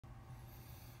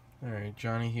Alright,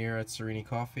 Johnny here at Sereni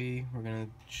Coffee. We're going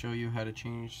to show you how to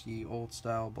change the old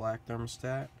style black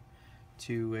thermostat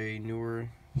to a newer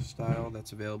style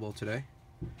that's available today.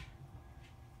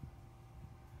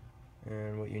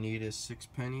 And what you need is 6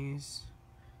 pennies,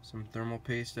 some thermal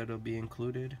paste that'll be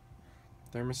included,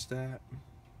 thermostat,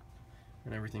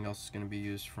 and everything else is going to be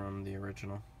used from the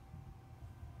original.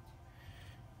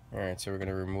 Alright, so we're going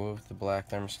to remove the black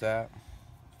thermostat.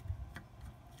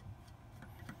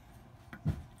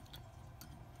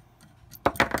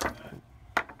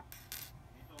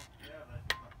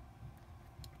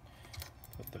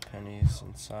 Put the pennies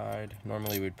inside.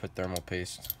 Normally we'd put thermal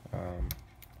paste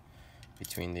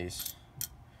between these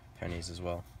pennies as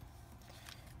well.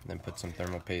 And then put some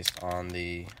thermal paste on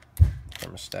the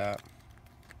thermostat.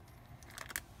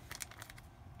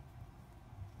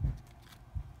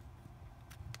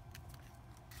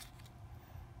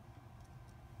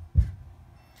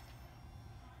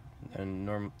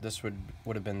 And this would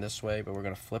have been this way, but we're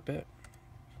going to flip it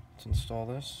to install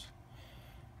this.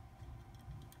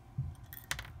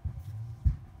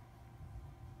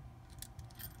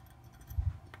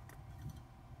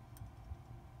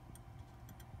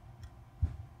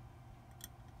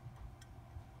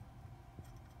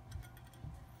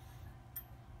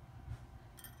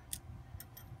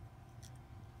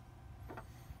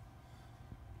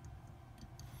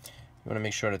 You want to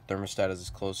make sure the thermostat is as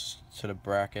close to the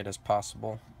bracket as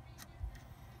possible.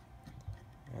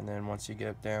 And then once you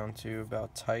get down to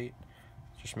about tight,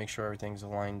 just make sure everything's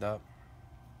lined up.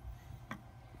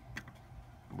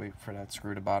 Wait for that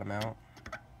screw to bottom out.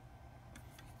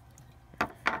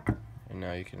 And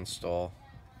now you can install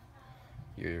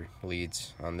your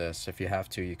leads on this. If you have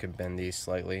to, you can bend these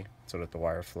slightly so that the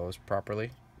wire flows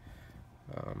properly.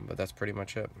 But that's pretty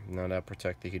much it. Now that'll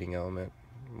protect the heating element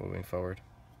moving forward.